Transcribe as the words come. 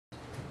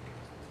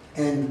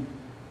And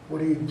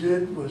what he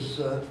did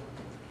was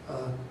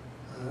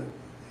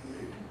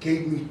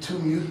gave me 2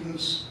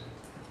 mutants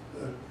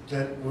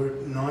that were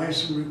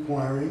niacin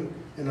requiring,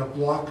 and I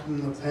blocked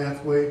in the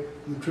pathway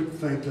from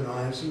tryptophan to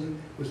niacin.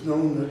 It was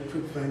known that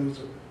tryptophan was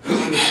a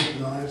precursor to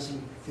niacin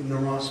in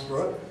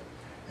Neurospora.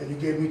 And he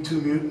gave me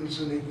 2 mutants,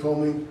 and he told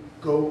me,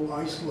 go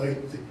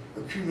isolate the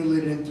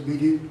accumulated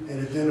intermediate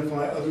and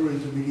identify other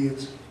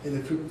intermediates in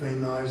the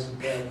tryptophan niacin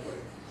pathway.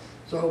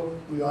 So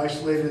we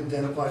isolated and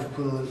identified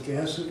quinolinic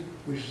acid,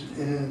 which is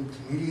an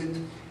intermediate,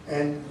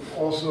 and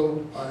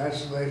also I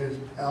isolated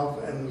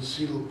alpha and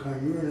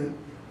acetylkynurenine,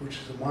 which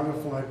is a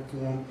modified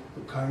form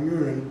of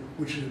kynurenine,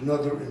 which is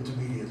another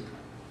intermediate.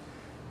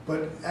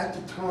 But at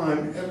the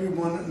time,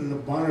 everyone in the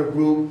Bonner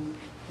group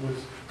was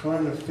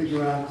trying to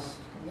figure out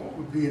what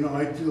would be an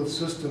ideal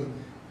system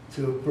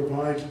to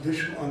provide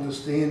additional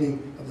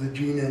understanding of the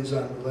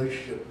gene-enzyme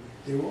relationship.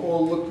 They were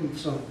all looking for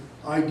some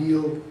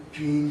ideal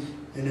gene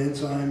and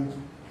enzyme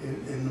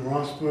in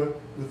Neurospora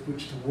with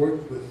which to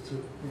work with to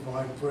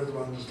provide further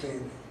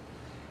understanding.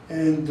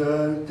 And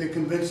they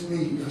convinced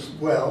me as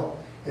well.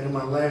 And in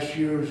my last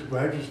year as a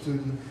graduate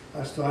student,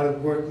 I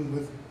started working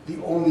with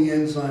the only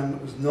enzyme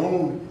that was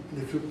known in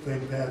the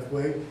tryptophan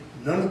pathway.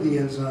 None of the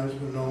enzymes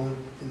were known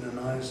in the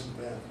niacin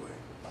pathway.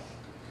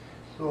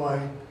 So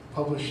I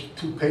published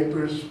 2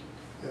 papers.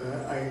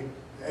 I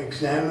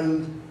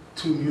examined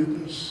 2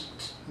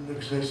 mutants,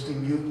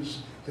 existing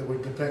mutants that were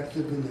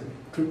defective in the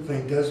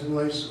tryptophan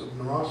desmolase of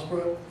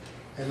Neurospora,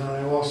 and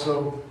I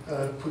also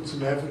put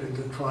some effort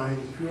into trying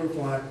to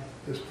purify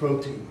this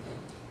protein.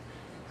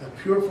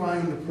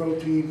 Purifying the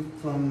protein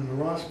from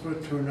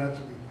Neurospora turned out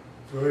to be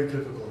very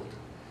difficult.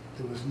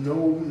 There was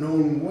no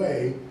known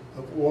way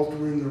of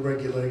altering the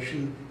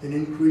regulation and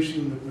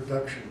increasing the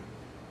production.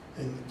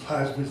 And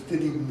plasmids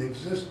didn't even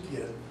exist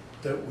yet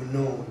that were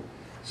known.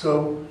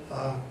 So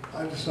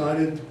I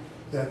decided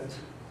that,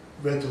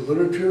 read the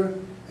literature,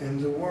 and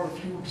there were a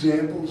few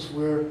examples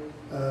where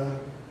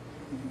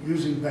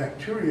using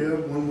bacteria,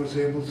 one was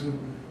able to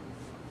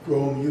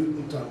grow a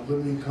mutant on a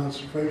limiting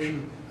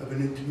concentration of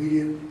an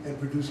intermediate and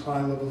produce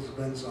high levels of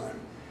enzyme.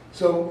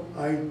 So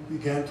I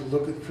began to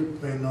look at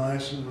tryptophan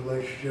niacin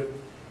relationship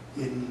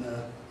in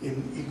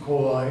E.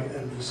 coli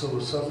and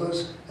Bacillus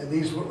subtilis, and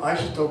these were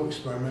isotope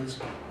experiments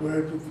where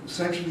it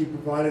essentially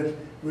provided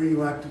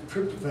radioactive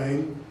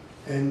tryptophan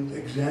and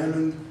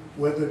examined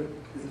whether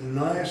the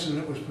niacin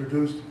that was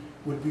produced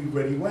would be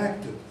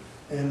radioactive.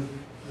 And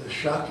the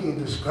shocking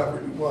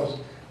discovery was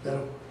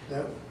that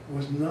that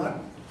was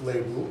not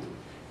labeled,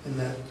 and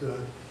that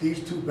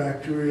these 2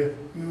 bacteria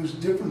use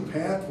different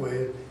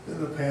pathways than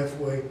the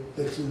pathway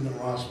that's in the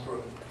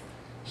Neurospora.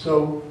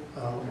 So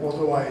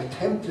although I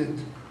attempted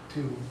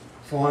to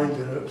find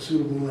a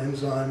suitable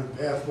enzyme and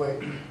pathway,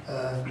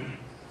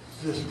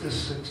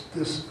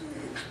 this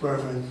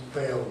experiment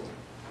failed.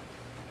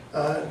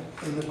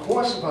 In the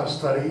course of our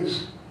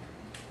studies,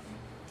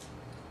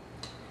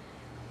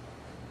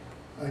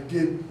 I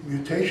did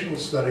mutational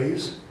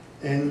studies,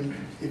 and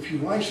if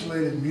you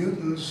isolated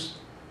mutants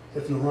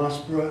of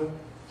Neurospora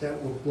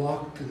that were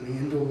blocked in the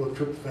indole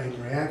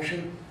tryptophan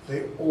reaction,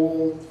 they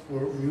all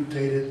were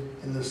mutated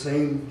in the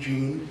same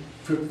gene,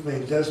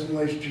 tryptophan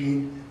desmolase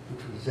gene,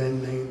 which was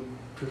then named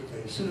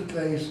tryptophan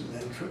synthetase and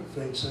then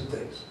tryptophan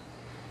synthase.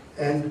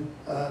 And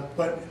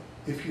but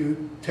if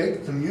you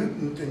take the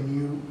mutant and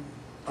you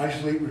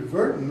isolate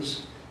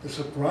revertants, the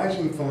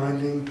surprising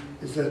finding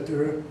is that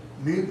their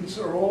mutants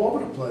are all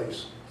over the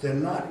place. They're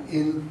not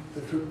in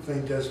the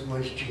tryptophan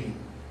desmolase gene.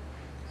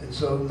 And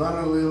so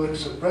non-allelic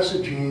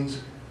suppressor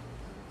genes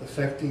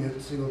affecting a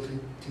single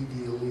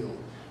TD allele.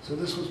 So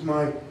this was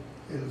my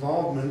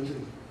involvement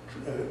in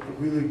a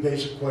really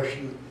basic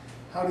question: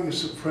 how do you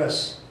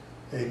suppress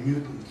a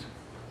mutant?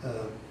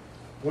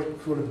 What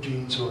sort of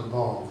genes are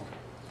involved?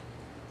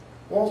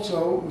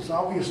 Also, it was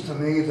obvious to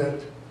me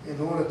that in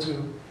order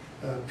to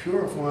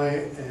purify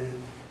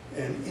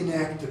an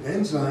inactive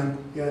enzyme,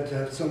 you had to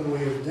have some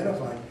way of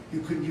identifying. You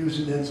could use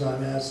an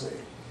enzyme assay.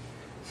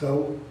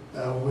 So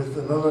with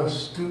a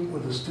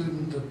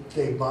student of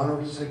Dave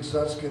Bonner, Sig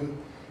Suskin,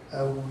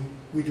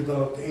 we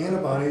developed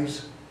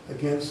antibodies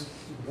against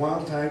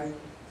wild-type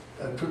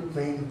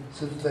tryptophan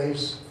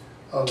synthase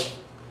of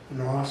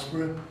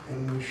Neurospora,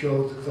 and we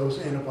showed that those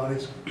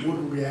antibodies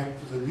would react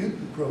with the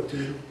mutant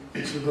protein,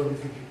 so that we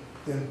could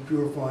then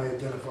purify,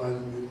 identify the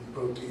mutant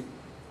protein.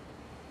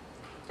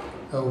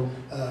 So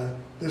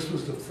this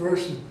was the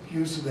first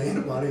use of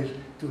antibodies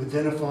to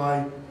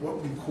identify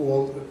what we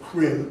called a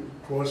CRIM,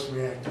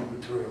 cross-reacting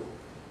material.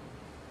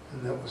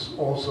 And that was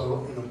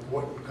also an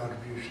important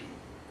contribution.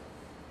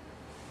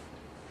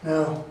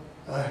 Now,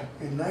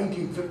 in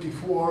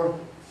 1954,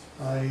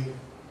 I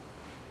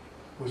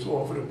was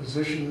offered a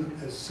position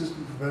as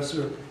assistant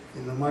professor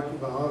in the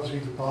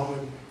microbiology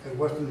department at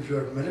Western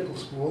Reserve Medical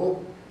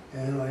School,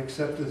 and I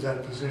accepted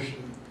that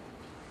position.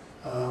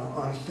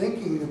 On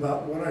thinking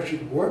about what I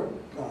should work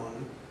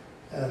on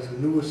as a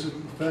new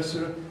assistant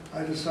professor,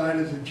 I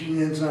decided the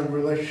gene-enzyme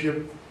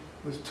relationship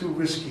was too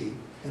risky,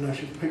 and I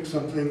should pick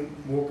something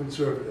more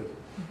conservative.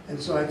 And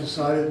so I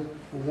decided,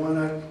 well,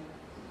 why not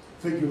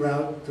figure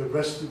out the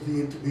rest of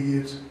the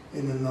intermediates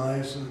in the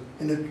niacin,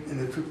 in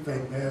the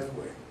tryptophan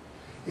pathway.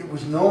 It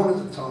was known at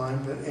the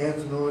time that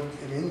anthanoic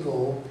and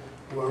indole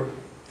were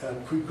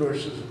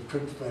precursors of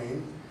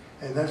tryptophan,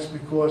 and that's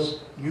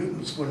because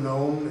mutants were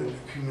known that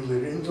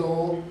accumulated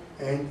indole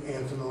and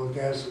anthanoic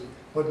acid,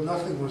 but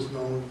nothing was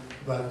known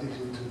about these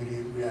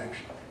intermediate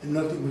reactions, and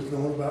nothing was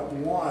known about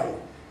why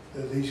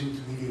these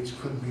intermediates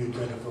couldn't be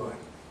identified.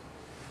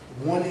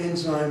 One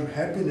enzyme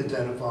had been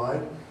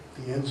identified,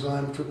 the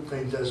enzyme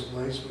tryptophan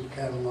desmolase, would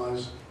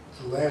catalyze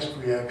the last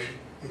reaction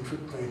in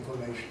tryptophan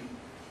formation.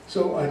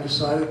 So I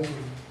decided to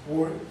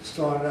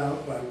start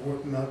out by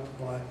working out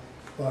the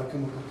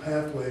biochemical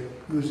pathway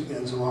using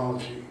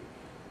enzymology.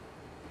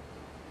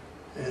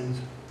 And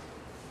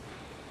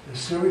a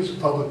series of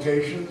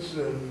publications,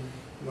 and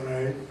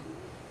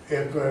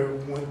after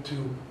I went to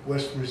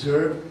Western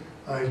Reserve,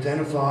 I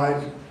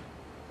identified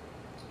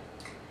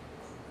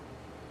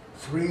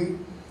 3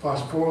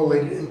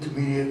 phosphorylated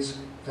intermediates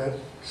that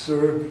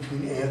serve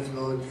between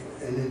anthanoic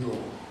and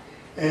indole.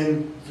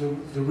 And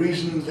the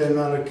reason they're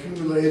not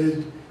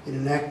accumulated in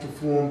an active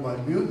form by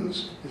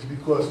mutants is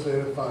because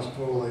they're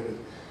phosphorylated.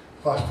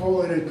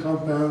 Phosphorylated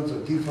compounds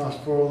are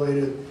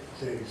dephosphorylated,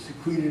 they're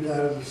secreted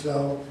out of the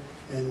cell,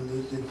 and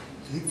the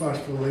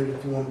dephosphorylated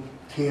form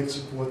can't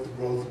support the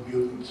growth of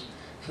mutants.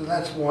 So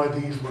that's why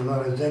these were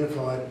not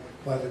identified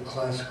by the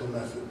classical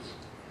methods.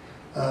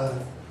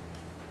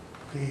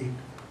 The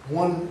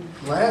one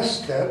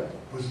last step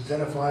was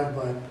identified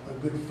by my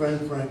good friend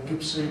Frank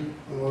Gibson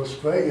in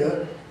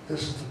Australia.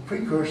 This is the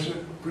precursor,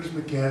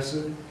 prismic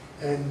acid,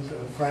 and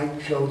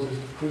Frank showed that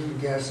the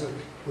prismic acid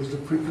was the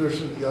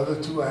precursor of the other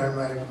 2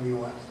 aromatic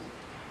amino acids,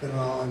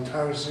 phenol and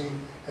tyrosine,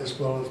 as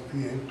well as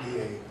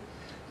PNPA.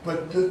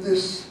 But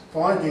this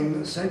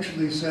finding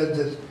essentially said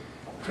that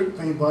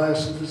tryptophan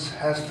biosynthesis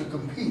has to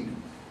compete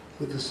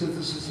with the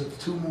synthesis of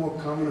 2 more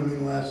common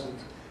amino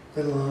acids,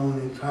 phenol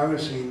and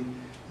tyrosine.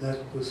 That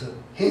was a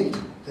hint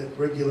that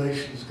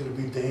regulation is going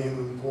to be damn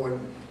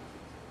important.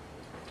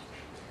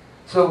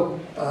 So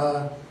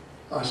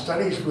our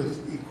studies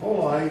with E.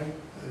 coli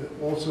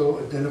also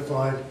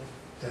identified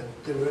that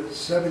there were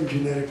 7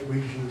 genetic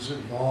regions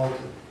involved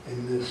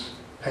in this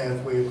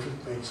pathway of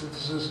tryptophan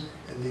synthesis,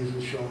 and these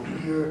are shown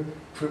here,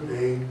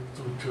 TRPA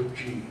through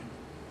TRPG.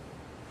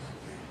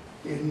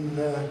 In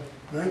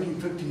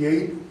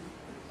 1958,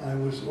 I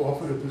was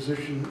offered a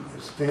position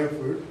at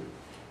Stanford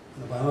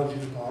in the biology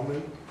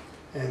department,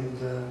 and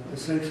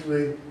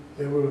essentially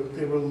they were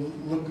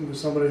looking for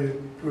somebody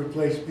to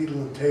replace Beadle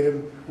and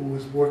Tatum, who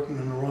was working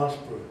in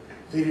Rossburg.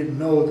 They didn't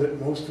know that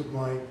most of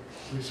my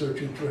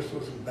research interest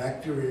was in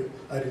bacteria.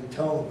 I didn't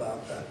tell them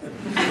about that.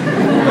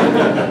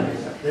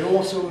 They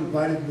also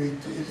invited me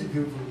to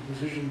interview for a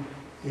position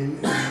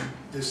in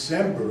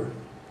December,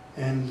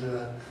 and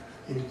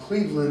in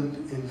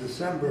Cleveland in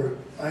December,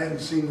 I hadn't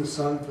seen the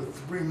sun for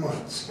 3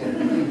 months.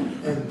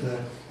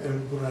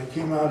 And when I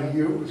came out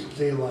here, it was a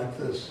day like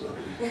this.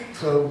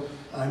 So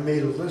I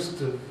made a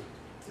list of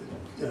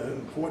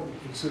important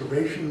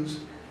considerations,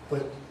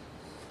 but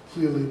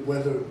clearly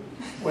weather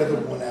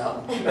went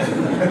out.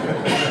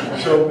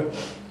 So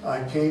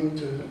I came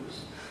to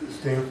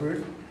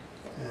Stanford,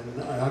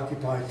 and I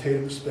occupied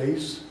Tatum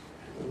space,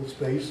 old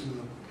space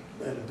in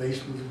the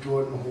basement of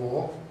Jordan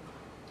Hall.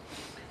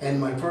 And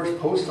my first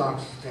postdoc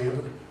at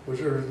Stanford was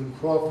Irving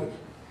Crawford.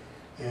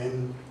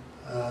 And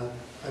I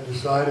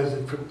decided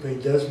that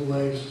tryptophan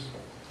desmolase,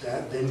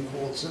 that then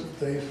called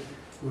synthetase,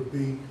 would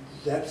be,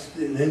 that's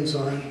an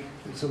enzyme,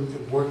 and so we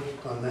could work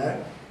on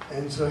that.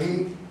 And so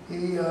he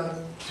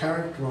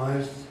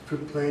characterized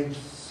tryptophan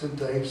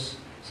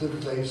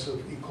synthetase of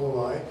E.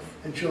 coli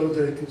and showed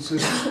that it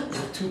consists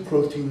of 2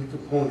 protein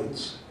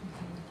components.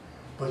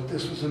 But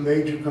this was a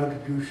major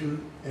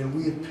contribution, and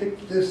we had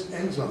picked this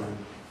enzyme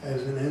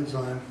as an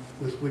enzyme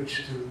with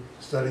which to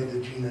study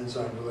the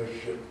gene-enzyme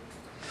relationship.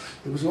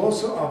 It was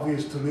also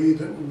obvious to me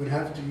that we would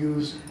have to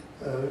use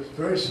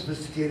very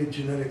sophisticated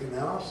genetic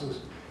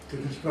analysis to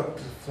construct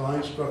a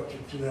fine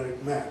structured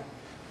genetic map.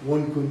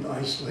 One couldn't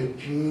isolate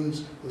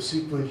genes or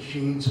sequence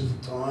genes at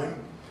the time.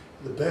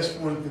 The best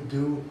one could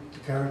do to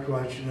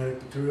characterize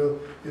genetic material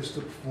is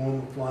to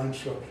perform a fine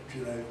structured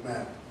genetic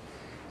map.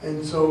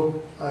 And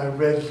so I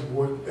read the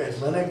work at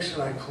Lennox,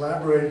 and I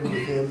collaborated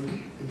with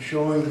him in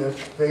showing that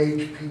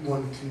phage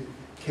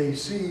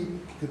P1KC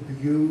could be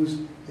used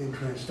in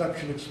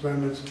transduction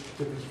experiments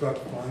to construct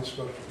fine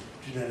structured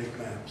genetic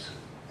maps.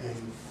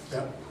 And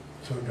that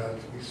turned out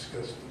to be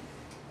successful.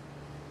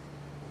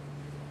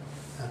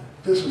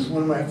 This is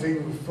one of my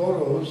favorite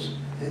photos,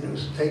 and it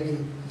was taken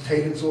in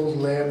Tatum's old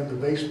lab in the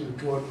basement of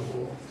Jordan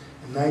Hall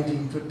in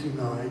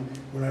 1959,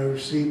 when I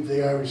received the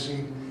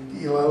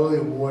Eli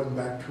Award in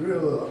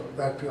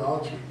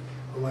bacteriology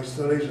for my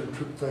studies of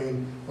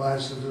tryptophan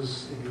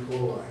biosynthesis in E.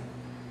 coli.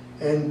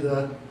 And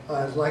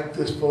I like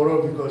this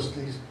photo because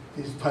these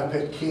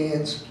pipette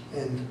cans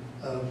and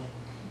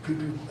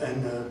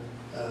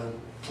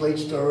plate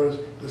stirrers,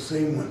 the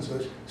same ones.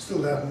 I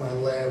still have in my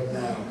lab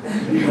now.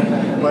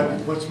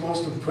 But what's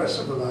most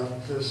impressive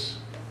about this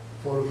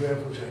photograph,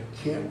 which I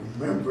can't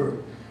remember,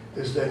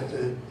 is that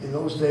in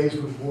those days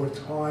we wore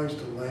ties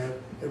to laugh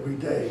every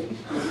day.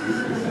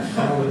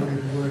 Now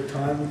we wear a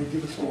tie when we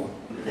give a talk.